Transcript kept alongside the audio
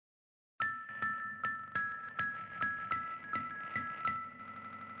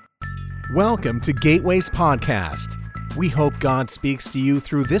Welcome to Gateway's podcast. We hope God speaks to you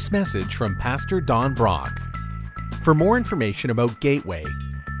through this message from Pastor Don Brock. For more information about Gateway,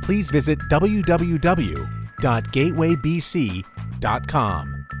 please visit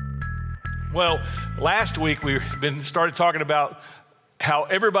www.gatewaybc.com. Well, last week we started talking about how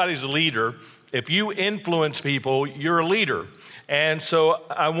everybody's a leader. If you influence people, you're a leader. And so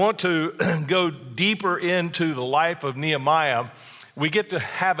I want to go deeper into the life of Nehemiah. We get to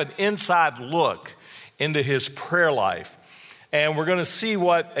have an inside look into his prayer life. And we're going to see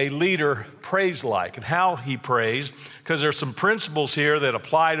what a leader prays like and how he prays, because there's some principles here that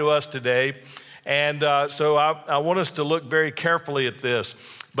apply to us today. And so I want us to look very carefully at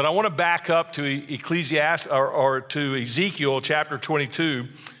this. But I want to back up to to Ezekiel chapter 22,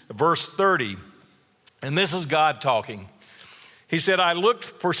 verse 30. And this is God talking. He said, I looked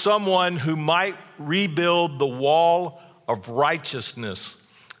for someone who might rebuild the wall of righteousness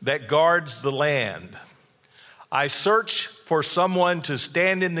that guards the land. I searched for someone to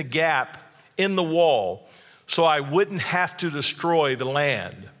stand in the gap in the wall so I wouldn't have to destroy the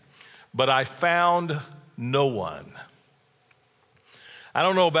land, but I found no one. I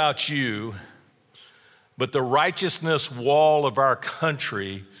don't know about you, but the righteousness wall of our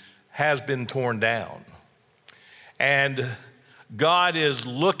country has been torn down. And God is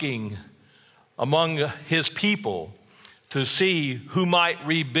looking among his people to see who might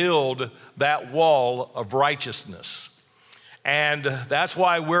rebuild that wall of righteousness. And that's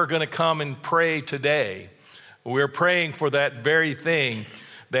why we're going to come and pray today. We're praying for that very thing,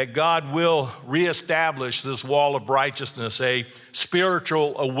 that God will reestablish this wall of righteousness, a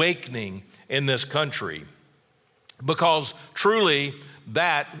spiritual awakening in this country. Because truly,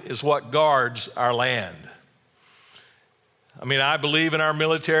 that is what guards our land. I mean, I believe in our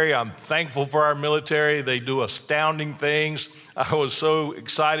military. I'm thankful for our military. They do astounding things. I was so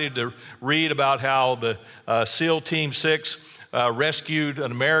excited to read about how the SEAL Team 6 rescued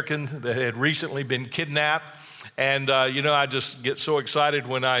an American that had recently been kidnapped. And, I just get so excited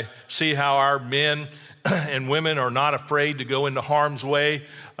when I see how our men and women are not afraid to go into harm's way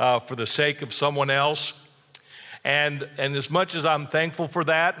for the sake of someone else. And as much as I'm thankful for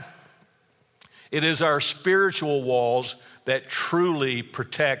that, it is our spiritual walls that truly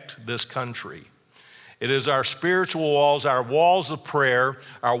protect this country. It is our spiritual walls, our walls of prayer,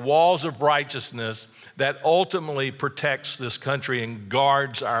 our walls of righteousness that ultimately protects this country and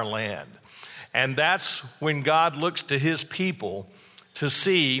guards our land. And that's when God looks to his people to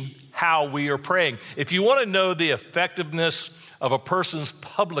see how we are praying. If you want to know the effectiveness of a person's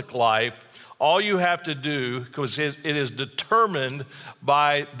public life, all you have to do, because it is determined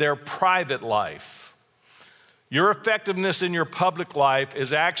by their private life. Your effectiveness in your public life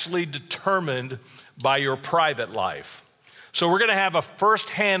is actually determined by your private life. So we're going to have a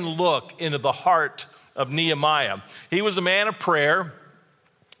firsthand look into the heart of Nehemiah. He was a man of prayer. In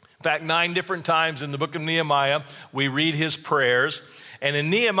fact, 9 different times in the book of Nehemiah, we read his prayers. And in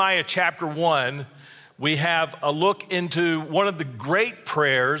Nehemiah chapter 1, we have a look into one of the great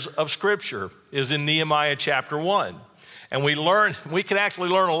prayers of Scripture is in Nehemiah chapter 1. And we can actually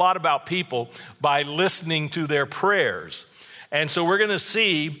learn a lot about people by listening to their prayers. And so we're going to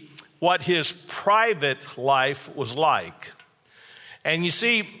see what his private life was like. And you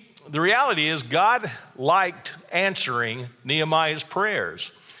see, the reality is God liked answering Nehemiah's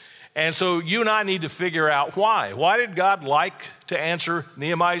prayers. And so you and I need to figure out why. Why did God like to answer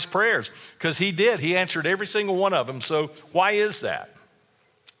Nehemiah's prayers? Because he did. He answered every single one of them. So why is that?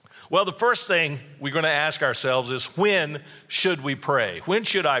 Well, the first thing we're going to ask ourselves is, when should we pray? When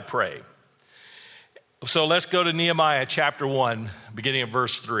should I pray? So let's go to Nehemiah chapter 1, beginning of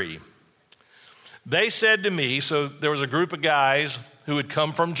verse 3. They said to me, so there was a group of guys who had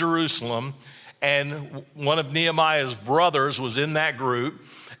come from Jerusalem, and one of Nehemiah's brothers was in that group.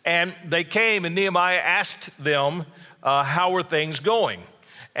 And they came, and Nehemiah asked them, how were things going?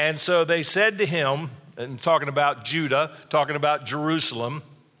 And so they said to him, and talking about Judah, talking about Jerusalem,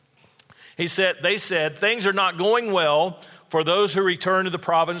 they said, things are not going well for those who return to the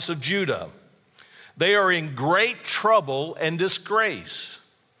province of Judah. They are in great trouble and disgrace.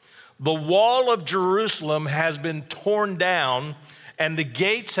 The wall of Jerusalem has been torn down, and the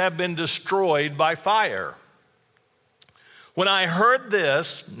gates have been destroyed by fire. When I heard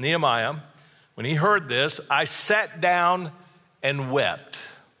this, Nehemiah, when he heard this, I sat down and wept.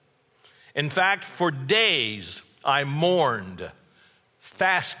 In fact, for days I mourned,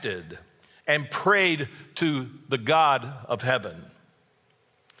 fasted, and prayed to the God of heaven.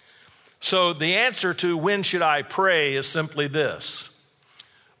 So the answer to when should I pray is simply this: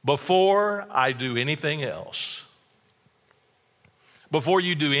 before I do anything else. Before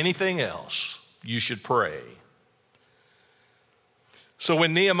you do anything else, you should pray. So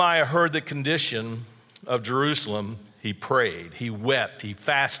when Nehemiah heard the condition of Jerusalem, he prayed, he wept, he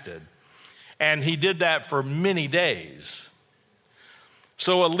fasted, and he did that for many days.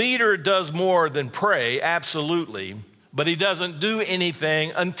 So a leader does more than pray, absolutely, but he doesn't do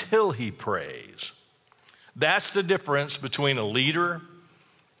anything until he prays. That's the difference between a leader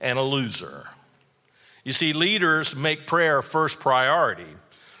and a loser. You see, leaders make prayer first priority.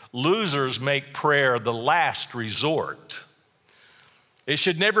 Losers make prayer the last resort. It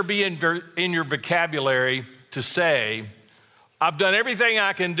should never be in your vocabulary to say, I've done everything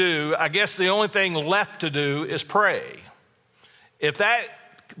I can do. I guess the only thing left to do is pray. If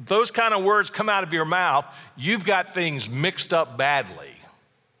those kind of words come out of your mouth, you've got things mixed up badly.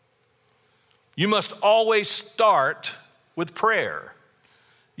 You must always start with prayer.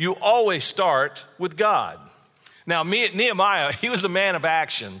 You always start with God. Now, Nehemiah, he was a man of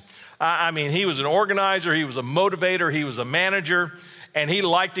action. He was an organizer, he was a motivator, he was a manager, and he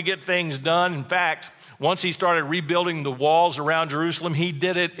liked to get things done. In fact, once he started rebuilding the walls around Jerusalem, he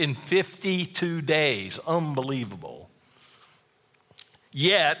did it in 52 days. Unbelievable.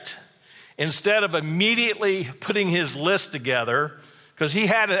 Yet, instead of immediately putting his list together, because he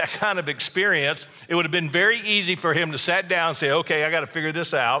had that kind of experience, it would have been very easy for him to sit down and say, okay, I got to figure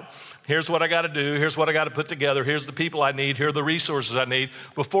this out. Here's what I got to do. Here's what I got to put together. Here's the people I need. Here are the resources I need.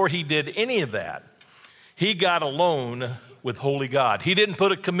 Before he did any of that, he got alone with holy God. He didn't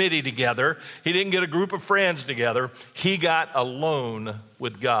put a committee together. He didn't get a group of friends together. He got alone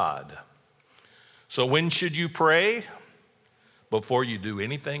with God. So when should you pray? Before you do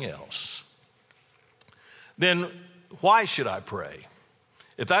anything else. Then why should I pray?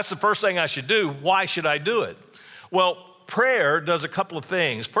 If that's the first thing I should do, why should I do it? Well, prayer does a couple of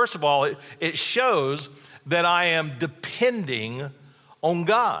things. First of all, it shows that I am depending on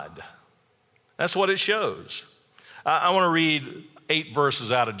God. That's what it shows. I want to read 8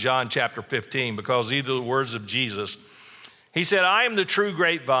 verses out of John chapter 15 because these are the words of Jesus. He said, I am the true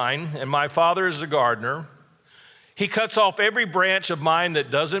grapevine, and my Father is the gardener. He cuts off every branch of mine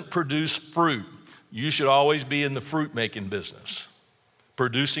that doesn't produce fruit. You should always be in the fruit-making business,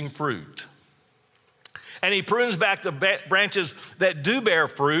 producing fruit. And he prunes back the branches that do bear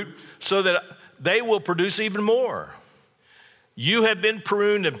fruit so that they will produce even more. You have been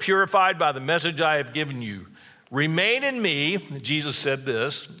pruned and purified by the message I have given you. Remain in me, Jesus said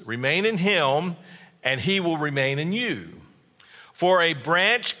this, remain in him, and he will remain in you. For a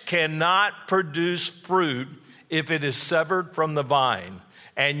branch cannot produce fruit if it is severed from the vine,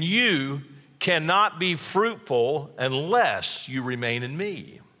 and you cannot be fruitful unless you remain in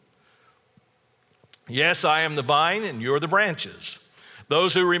me. Yes, I am the vine, and you're the branches.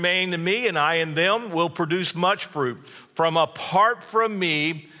 Those who remain in me and I in them will produce much fruit. From apart from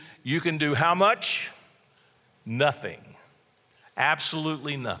me, you can do how much? Nothing.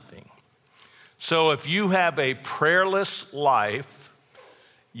 Absolutely nothing. So if you have a prayerless life,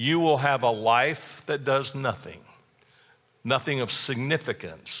 you will have a life that does nothing. Nothing of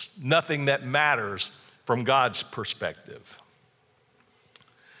significance. Nothing that matters from God's perspective.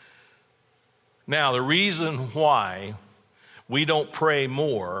 Now, the reason why we don't pray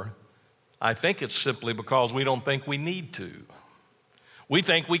more, I think it's simply because we don't think we need to. We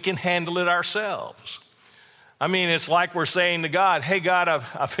think we can handle it ourselves. I mean, it's like we're saying to God, hey, God,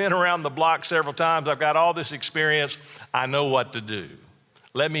 I've been around the block several times. I've got all this experience. I know what to do.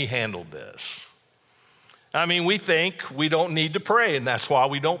 Let me handle this. I mean, we think we don't need to pray, and that's why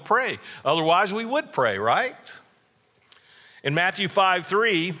we don't pray. Otherwise, we would pray, right? In Matthew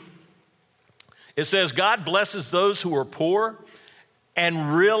 5:3, it says, God blesses those who are poor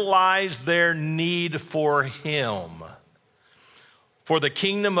and realize their need for him. For the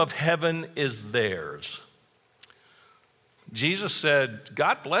kingdom of heaven is theirs. Jesus said,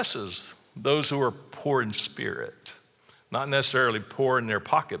 God blesses those who are poor in spirit, not necessarily poor in their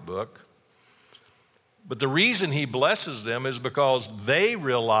pocketbook. But the reason he blesses them is because they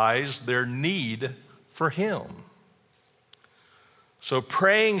realize their need for him. So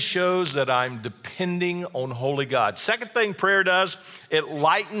praying shows that I'm depending on holy God. Second thing prayer does, it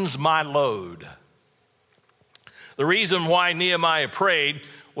lightens my load. The reason why Nehemiah prayed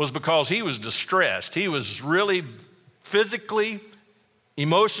was because he was distressed. He was really physically,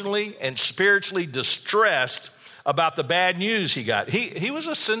 emotionally, and spiritually distressed about the bad news he got. He was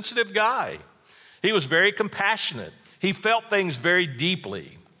a sensitive guy. He was very compassionate. He felt things very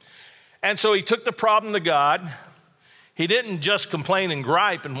deeply. And so he took the problem to God. He didn't just complain and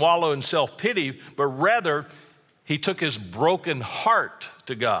gripe and wallow in self-pity, but rather he took his broken heart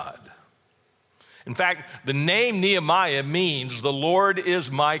to God. In fact, the name Nehemiah means the Lord is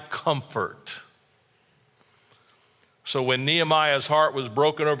my comfort. So when Nehemiah's heart was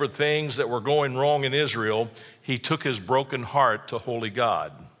broken over things that were going wrong in Israel, he took his broken heart to holy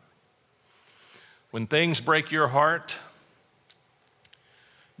God. When things break your heart,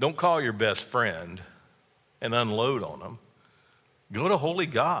 don't call your best friend and unload on them. Go to holy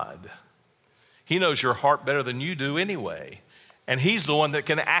God. He knows your heart better than you do anyway. And he's the one that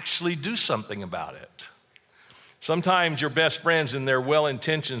can actually do something about it. Sometimes your best friends in their well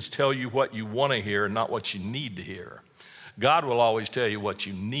intentions tell you what you want to hear and not what you need to hear. God will always tell you what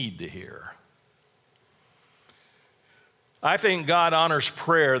you need to hear. I think God honors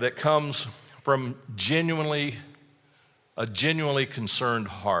prayer that comes from a genuinely concerned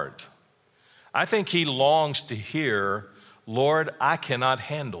heart. I think he longs to hear, Lord, I cannot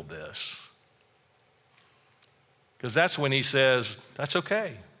handle this. Because that's when he says, that's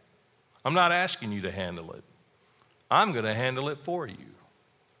okay. I'm not asking you to handle it. I'm going to handle it for you.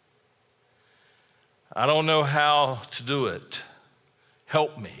 I don't know how to do it.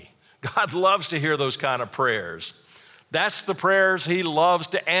 Help me. God loves to hear those kind of prayers. That's the prayers he loves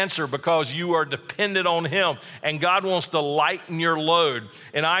to answer because you are dependent on him, and God wants to lighten your load.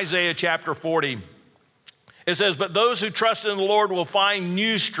 In Isaiah chapter 40, it says, but those who trust in the Lord will find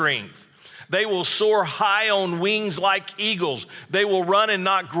new strength. They will soar high on wings like eagles. They will run and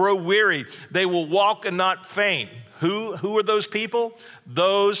not grow weary. They will walk and not faint. Who are those people?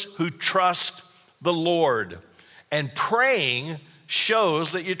 Those who trust the Lord. And praying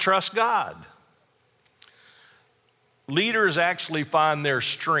shows that you trust God. Leaders actually find their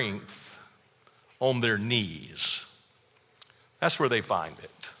strength on their knees. That's where they find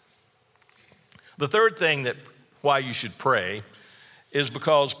it. The third thing why you should pray is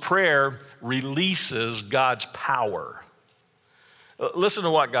because prayer releases God's power. Listen to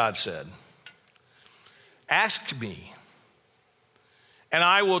what God said. Ask me, and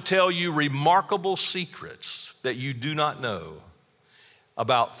I will tell you remarkable secrets that you do not know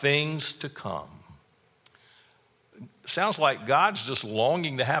about things to come. Sounds like God's just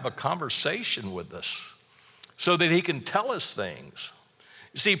longing to have a conversation with us so that he can tell us things.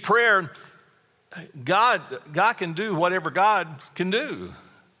 You see, prayer, God can do whatever God can do,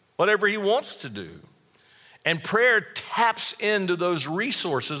 whatever he wants to do. And prayer taps into those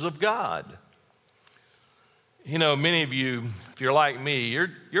resources of God. You know, many of you, if you're like me,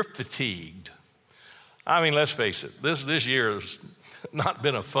 you're fatigued. I mean, let's face it, this year has not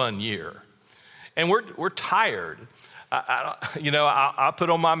been a fun year. And we're tired. I put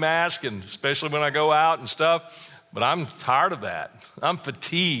on my mask, and especially when I go out and stuff, but I'm tired of that. I'm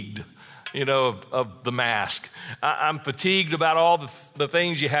fatigued, of the mask. I'm fatigued about all the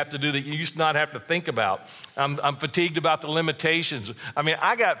things you have to do that you used to not have to think about. I'm fatigued about the limitations. I mean,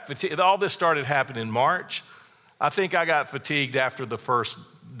 I got fatigued. All this started happening in March. I think I got fatigued after the first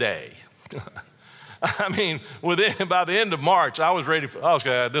day. I mean, by the end of March, I was ready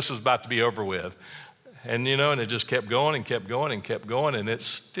this is about to be over with. And, and it just kept going and kept going and kept going, and it's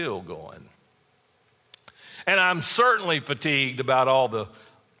still going. And I'm certainly fatigued about all the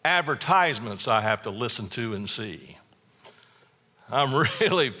advertisements I have to listen to and see. I'm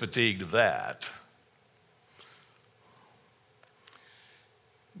really fatigued of that.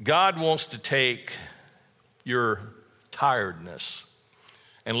 God wants to take your tiredness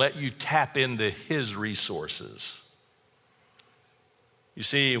and let you tap into his resources. You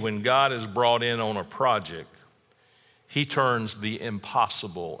see, when God is brought in on a project, he turns the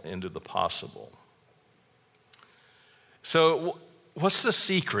impossible into the possible. So what's the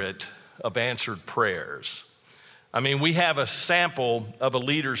secret of answered prayers? I mean, we have a sample of a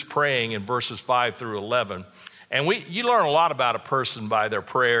leader's praying in verses 5 through 11. And you learn a lot about a person by their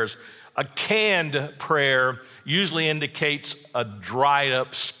prayers. A canned prayer usually indicates a dried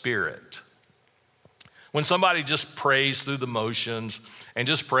up spirit. When somebody just prays through the motions and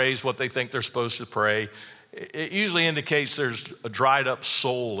just prays what they think they're supposed to pray, it usually indicates there's a dried up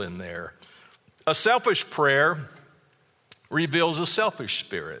soul in there. A selfish prayer reveals a selfish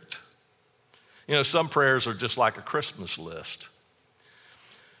spirit. Some prayers are just like a Christmas list.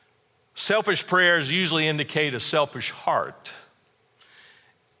 Selfish prayers usually indicate a selfish heart.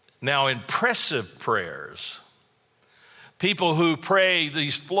 Now, impressive prayers, people who pray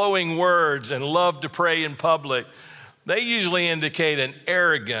these flowing words and love to pray in public, they usually indicate an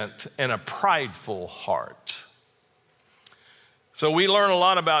arrogant and a prideful heart. So we learn a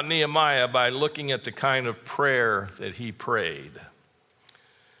lot about Nehemiah by looking at the kind of prayer that he prayed.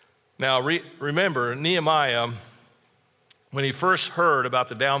 Now, remember, Nehemiah, when he first heard about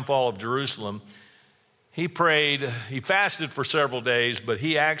the downfall of Jerusalem, he fasted for several days, but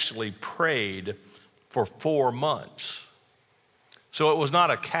he actually prayed for 4 months. So it was not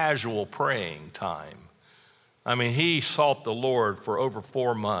a casual praying time. I mean, he sought the Lord for over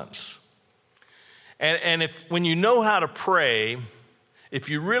 4 months. And when you know how to pray, if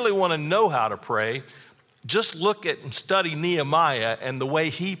you really want to know how to pray, just look at and study Nehemiah and the way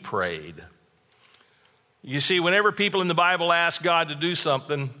he prayed. You see, whenever people in the Bible ask God to do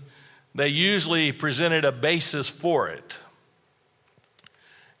something, they usually presented a basis for it.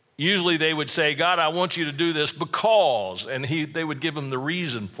 Usually they would say, God, I want you to do this because, and they would give him the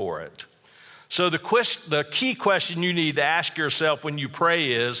reason for it. So the key question you need to ask yourself when you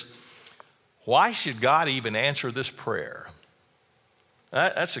pray is, why should God even answer this prayer?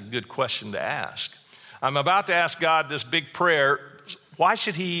 That's a good question to ask. I'm about to ask God this big prayer. Why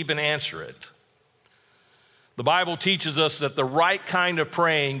should he even answer it? The Bible teaches us that the right kind of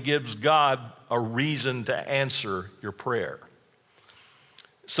praying gives God a reason to answer your prayer.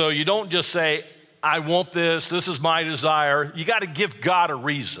 So you don't just say, I want this is my desire. You got to give God a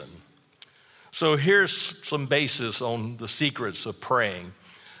reason. So here's some basis on the secrets of praying.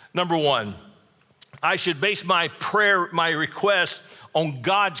 Number one, I should base my prayer, my request on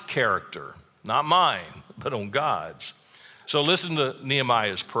God's character, not mine, but on God's. So listen to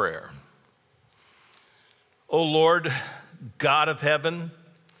Nehemiah's prayer. O Lord, God of heaven,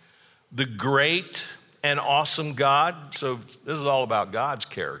 the great and awesome God. So this is all about God's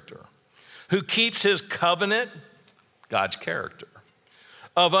character. Who keeps his covenant, God's character.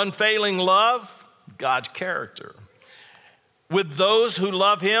 Of unfailing love, God's character. With those who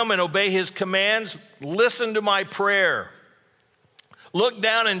love him and obey his commands, listen to my prayer. Look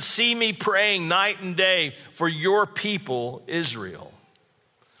down and see me praying night and day for your people, Israel.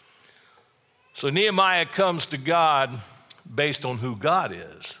 So Nehemiah comes to God based on who God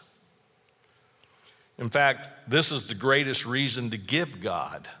is. In fact, this is the greatest reason to give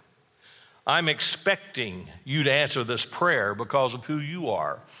God. I'm expecting you to answer this prayer because of who you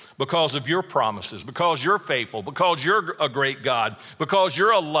are, because of your promises, because you're faithful, because you're a great God, because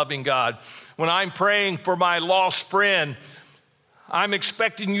you're a loving God. When I'm praying for my lost friend, I'm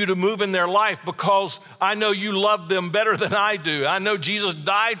expecting you to move in their life because I know you love them better than I do. I know Jesus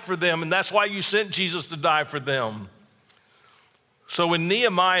died for them, and that's why you sent Jesus to die for them. So when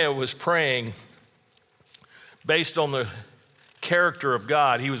Nehemiah was praying based on the character of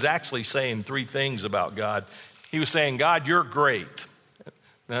God, he was actually saying 3 things about God. He was saying, God, you're great.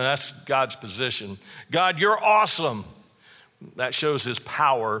 Now that's God's position. God, you're awesome. That shows his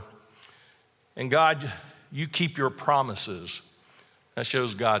power. And God, you keep your promises. That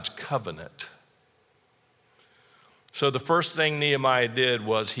shows God's covenant. So the first thing Nehemiah did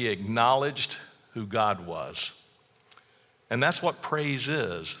was he acknowledged who God was. And that's what praise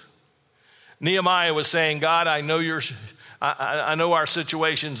is. Nehemiah was saying, God, I know our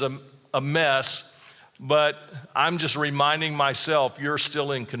situation's a mess, but I'm just reminding myself you're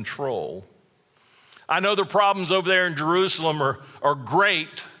still in control. I know the problems over there in Jerusalem are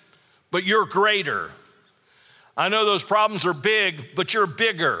great, but you're greater. I know those problems are big, but you're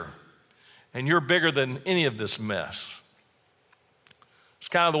bigger, and you're bigger than any of this mess. It's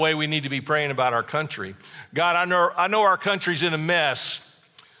kind of the way we need to be praying about our country. God, I know our country's in a mess,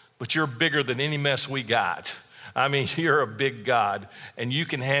 but you're bigger than any mess we got. I mean, you're a big God, and you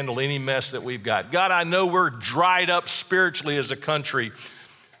can handle any mess that we've got. God, I know we're dried up spiritually as a country,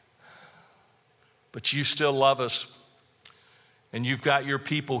 but you still love us, and you've got your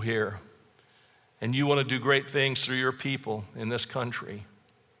people here, and you want to do great things through your people in this country.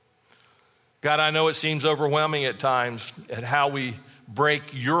 God, I know it seems overwhelming at times at how we break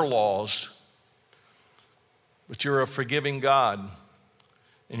your laws, but you're a forgiving God,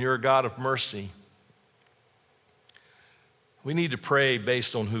 and you're a God of mercy. We need to pray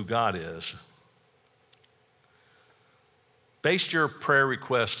based on who God is. Base your prayer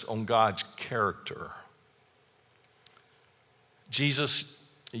request on God's character. Jesus,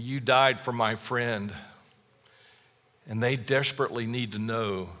 you died for my friend, and they desperately need to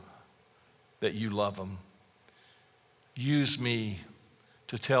know that you love them. Use me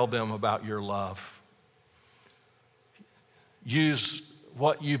to tell them about your love. Use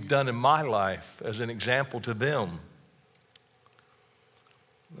what you've done in my life as an example to them.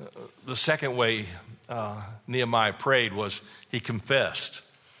 The second way Nehemiah prayed was he confessed.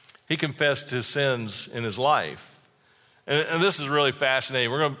 He confessed his sins in his life. And this is really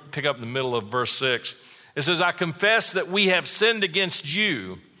fascinating. We're going to pick up in the middle of verse 6. It says, I confess that we have sinned against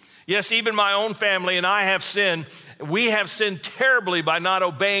you. Yes, even my own family and I have sinned. We have sinned terribly by not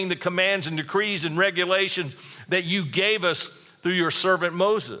obeying the commands and decrees and regulations that you gave us through your servant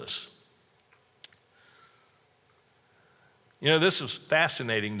Moses. You know, this is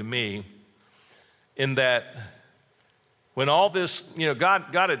fascinating to me. in that when all this,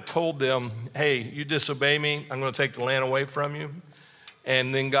 God had told them, hey, you disobey me, I'm going to take the land away from you.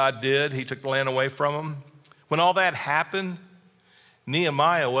 And then God did. He took the land away from them. When all that happened,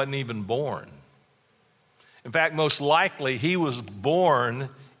 Nehemiah wasn't even born. In fact, most likely he was born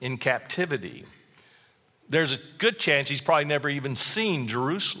in captivity. There's a good chance he's probably never even seen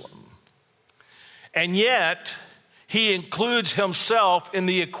Jerusalem. And yet, he includes himself in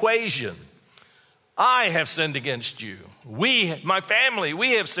the equation. I have sinned against you. My family,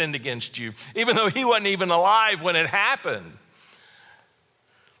 we have sinned against you, even though he wasn't even alive when it happened.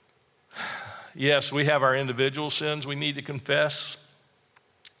 Yes, we have our individual sins we need to confess,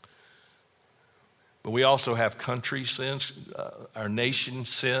 but we also have country sins, our nation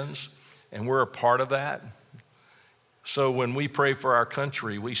sins, and we're a part of that. So when we pray for our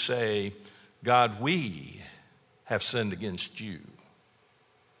country, we say, God, we have sinned against you.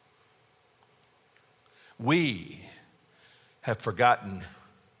 We have forgotten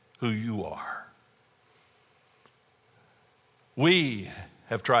who you are. We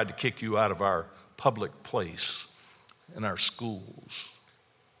have tried to kick you out of our public place and our schools.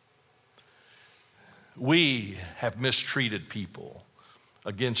 We have mistreated people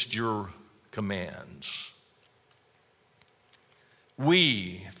against your commands.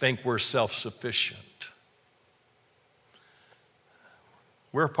 We think we're self-sufficient.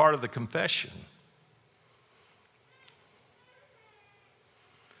 We're part of the confession.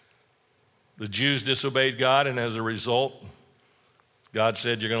 The Jews disobeyed God, and as a result, God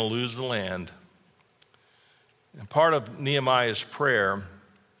said, you're going to lose the land. And part of Nehemiah's prayer,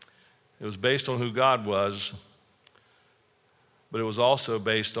 it was based on who God was, but it was also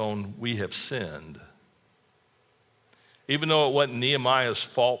based on we have sinned. Even though it wasn't Nehemiah's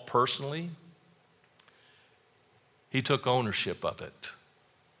fault personally, he took ownership of it.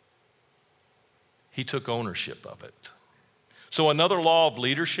 He took ownership of it. So another law of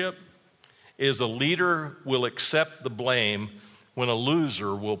leadership is a leader will accept the blame when a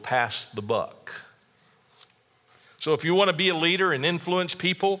loser will pass the buck. So if you want to be a leader and influence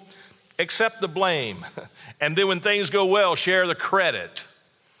people, accept the blame. And then when things go well, share the credit.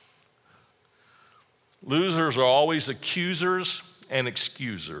 Losers are always accusers and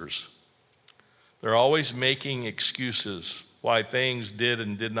excusers. They're always making excuses why things did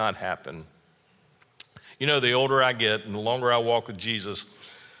and did not happen. The older I get and the longer I walk with Jesus,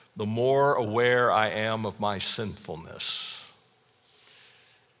 the more aware I am of my sinfulness.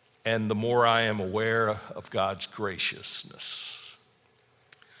 And the more I am aware of God's graciousness.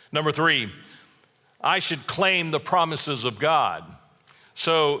 Number 3, I should claim the promises of God.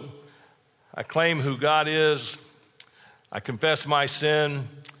 So I claim who God is, I confess my sin,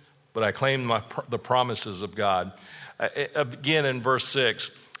 but I claim the promises of God. Again in verse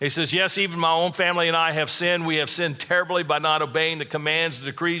 6, he says, yes, even my own family and I have sinned. We have sinned terribly by not obeying the commands, the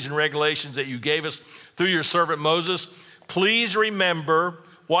decrees, and regulations that you gave us through your servant Moses. Please remember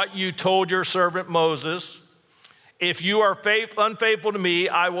what you told your servant Moses. If you are unfaithful to me,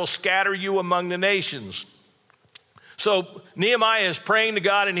 I will scatter you among the nations. So Nehemiah is praying to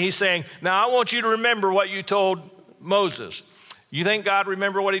God and he's saying, now I want you to remember what you told Moses. You think God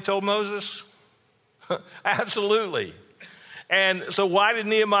remembered what he told Moses? Absolutely. And so why did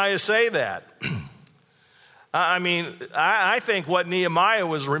Nehemiah say that? I think what Nehemiah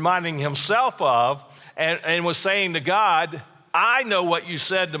was reminding himself of and was saying to God, I know what you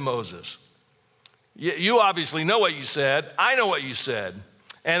said to Moses. You obviously know what you said. I know what you said.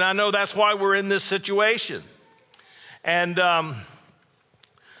 And I know that's why we're in this situation. And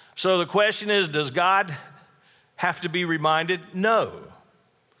so the question is, does God have to be reminded? No.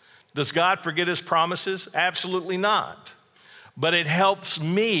 Does God forget his promises? Absolutely not. But it helps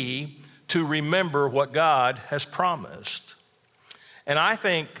me to remember what God has promised. And I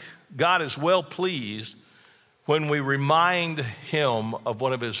think God is well pleased when we remind him of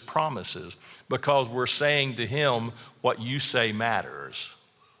one of his promises, because we're saying to him what you say matters.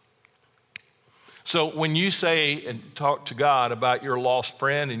 So when you say and talk to God about your lost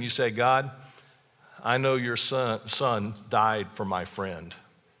friend and you say, God, I know your son died for my friend.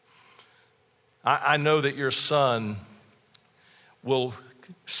 I know that your son will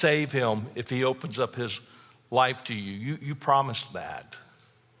save him if he opens up his life to you. You promised that.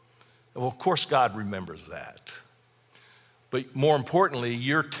 Well, of course God remembers that. But more importantly,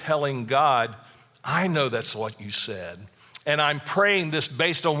 you're telling God, I know that's what you said. And I'm praying this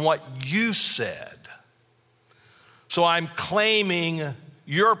based on what you said. So I'm claiming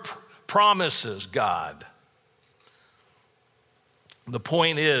your promises, God. The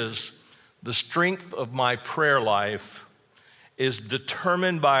point is, the strength of my prayer life is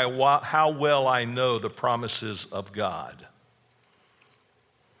determined by how well I know the promises of God.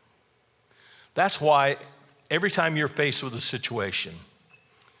 That's why every time you're faced with a situation,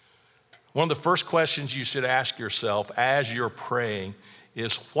 one of the first questions you should ask yourself as you're praying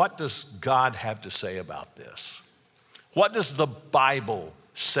is, what does God have to say about this? What does the Bible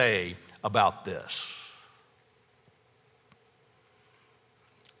say about this?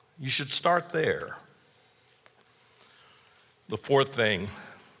 You should start there. The fourth thing,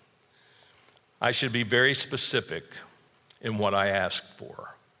 I should be very specific in what I ask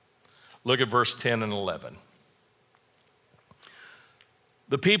for. Look at verse 10 and 11.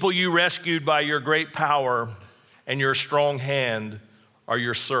 The people you rescued by your great power and your strong hand are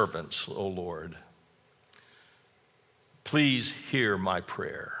your servants, O Lord. Please hear my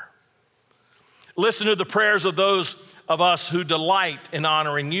prayer. Listen to the prayers of those of us who delight in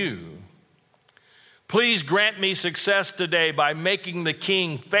honoring you. Please grant me success today by making the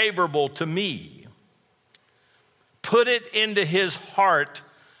king favorable to me. Put it into his heart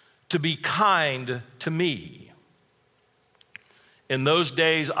to be kind to me. In those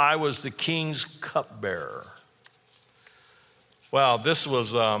days, I was the king's cupbearer. Wow, this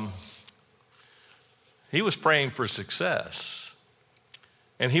was, he was praying for success.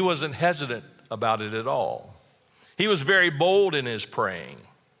 And he wasn't hesitant about it at all. He was very bold in his praying.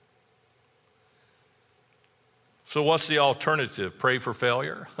 So what's the alternative? Pray for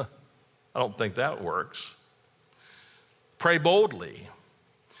failure? I don't think that works. Pray boldly.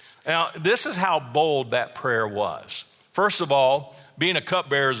 Now, this is how bold that prayer was. First of all, being a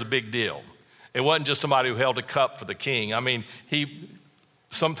cupbearer is a big deal. It wasn't just somebody who held a cup for the king. I mean,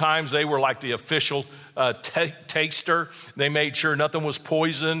 sometimes they were like the official taster. They made sure nothing was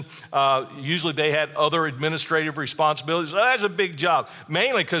poisoned. Usually they had other administrative responsibilities. So that's a big job,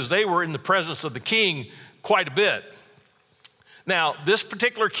 mainly because they were in the presence of the king quite a bit. Now, this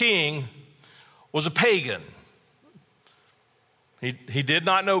particular king was a pagan. He did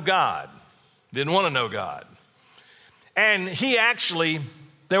not know God, didn't want to know God. And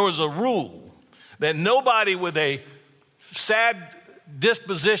there was a rule that nobody with a sad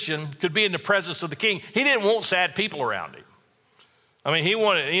disposition could be in the presence of the king. He didn't want sad people around him. I mean,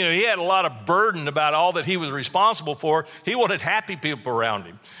 he had a lot of burden about all that he was responsible for. He wanted happy people around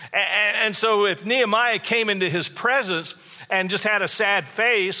him. And so if Nehemiah came into his presence and just had a sad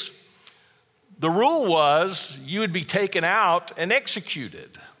face, the rule was you would be taken out and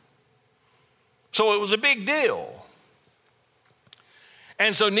executed. So it was a big deal.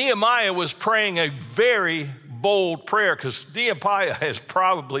 And so Nehemiah was praying a very bold prayer because Nehemiah has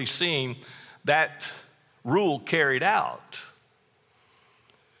probably seen that rule carried out.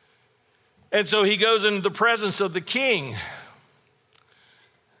 And so he goes into the presence of the king.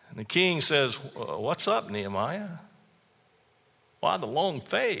 And the king says, "What's up, Nehemiah? Why the long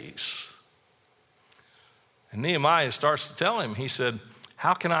face?" And Nehemiah starts to tell him, he said,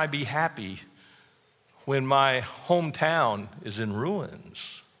 "How can I be happy when my hometown is in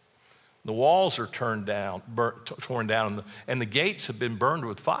ruins? The walls are torn down, and the gates have been burned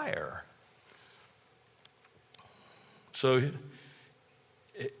with fire." So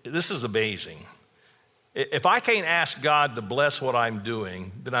this is amazing. If I can't ask God to bless what I'm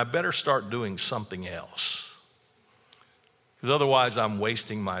doing, then I better start doing something else. Because otherwise I'm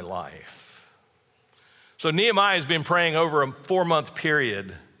wasting my life. So Nehemiah has been praying over a 4-month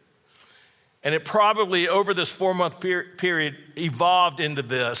period. And it probably, over this 4-month period, evolved into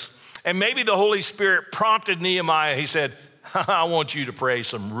this. And maybe the Holy Spirit prompted Nehemiah. He said, "I want you to pray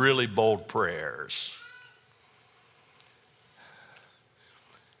some really bold prayers."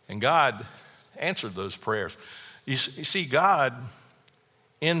 And God answered those prayers. You see, God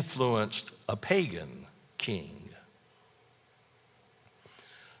influenced a pagan king.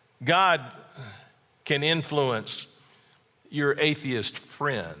 God can influence your atheist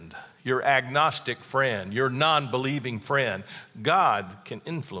friend, your agnostic friend, your non-believing friend. God can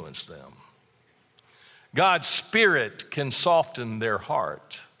influence them. God's Spirit can soften their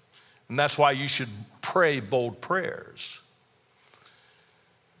heart. And that's why you should pray bold prayers.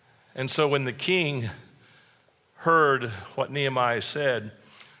 And so when the king heard what Nehemiah said,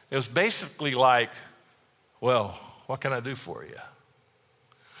 it was basically like, "Well, what can I do for you?"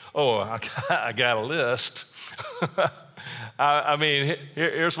 "Oh, I got a list."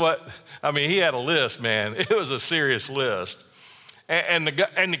 He had a list, man. It was a serious list. And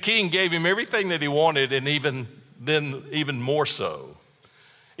the king gave him everything that he wanted, and even more so.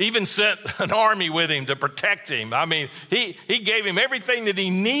 even sent an army with him to protect him. I mean, he gave him everything that he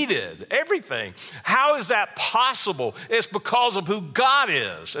needed, everything. How is that possible? It's because of who God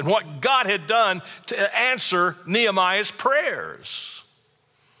is and what God had done to answer Nehemiah's prayers.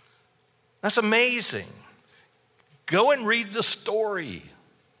 That's amazing. Go and read the story.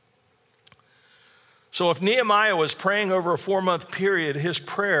 So if Nehemiah was praying over a 4-month period, his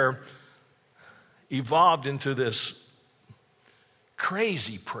prayer evolved into this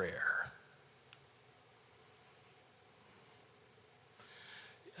crazy prayer.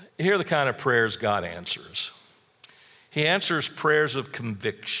 Here are the kind of prayers God answers. He answers prayers of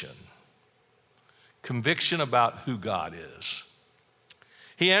conviction about who God is.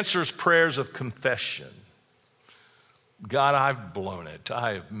 He answers prayers of confession. God, I've blown it.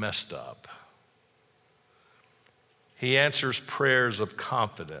 I have messed up. He answers prayers of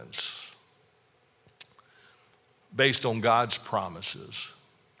confidence based on God's promises.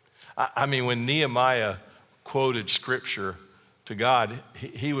 I mean, when Nehemiah quoted scripture to God,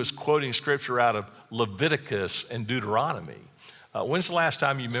 he was quoting scripture out of Leviticus and Deuteronomy. When's the last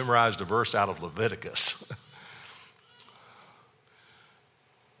time you memorized a verse out of Leviticus?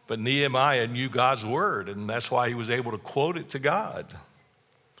 But Nehemiah knew God's word, and that's why he was able to quote it to God.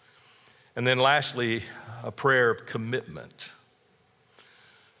 And then lastly, a prayer of commitment.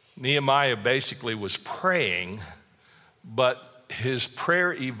 Nehemiah basically was praying, but his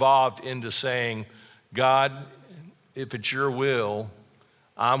prayer evolved into saying, God, if it's your will,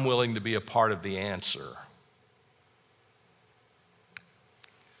 I'm willing to be a part of the answer.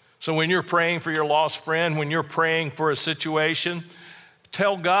 So when you're praying for your lost friend, when you're praying for a situation,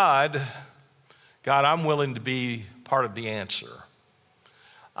 tell God, I'm willing to be part of the answer.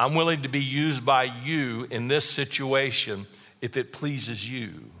 I'm willing to be used by you in this situation if it pleases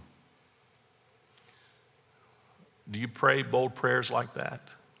you. Do you pray bold prayers like that?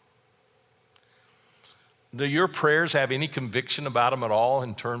 Do your prayers have any conviction about them at all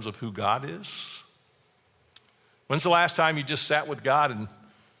in terms of who God is? When's the last time you just sat with God and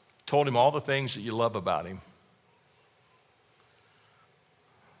told him all the things that you love about him?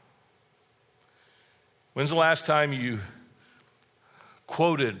 When's the last time you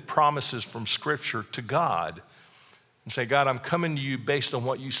quoted promises from Scripture to God and say, God, I'm coming to you based on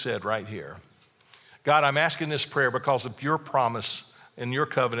what you said right here. God, I'm asking this prayer because of your promise and your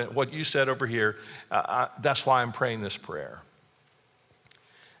covenant, what you said over here. That's why I'm praying this prayer.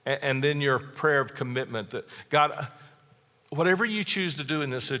 And then your prayer of commitment that, God, whatever you choose to do in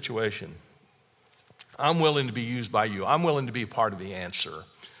this situation, I'm willing to be used by you. I'm willing to be part of the answer,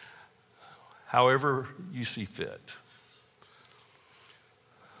 however you see fit.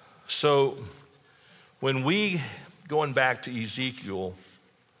 So when we, going back to Ezekiel,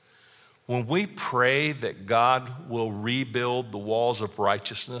 when we pray that God will rebuild the walls of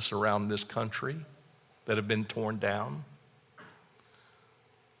righteousness around this country that have been torn down,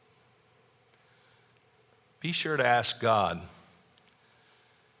 be sure to ask God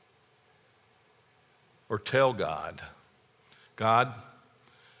or tell God, God,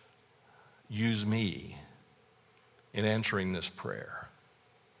 use me in answering this prayer.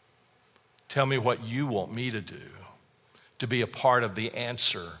 Tell me what you want me to do to be a part of the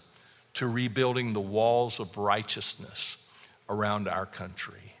answer to rebuilding the walls of righteousness around our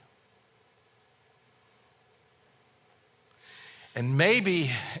country. And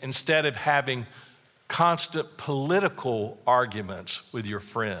maybe instead of having constant political arguments with your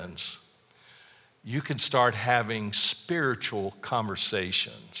friends, you can start having spiritual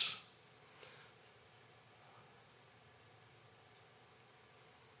conversations.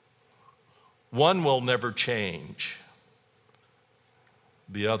 One will never change,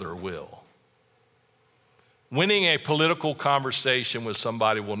 the other will. Winning a political conversation with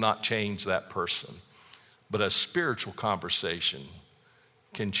somebody will not change that person, but a spiritual conversation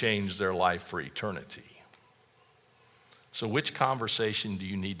can change their life for eternity. So which conversation do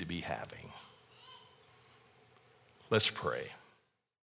you need to be having? Let's pray.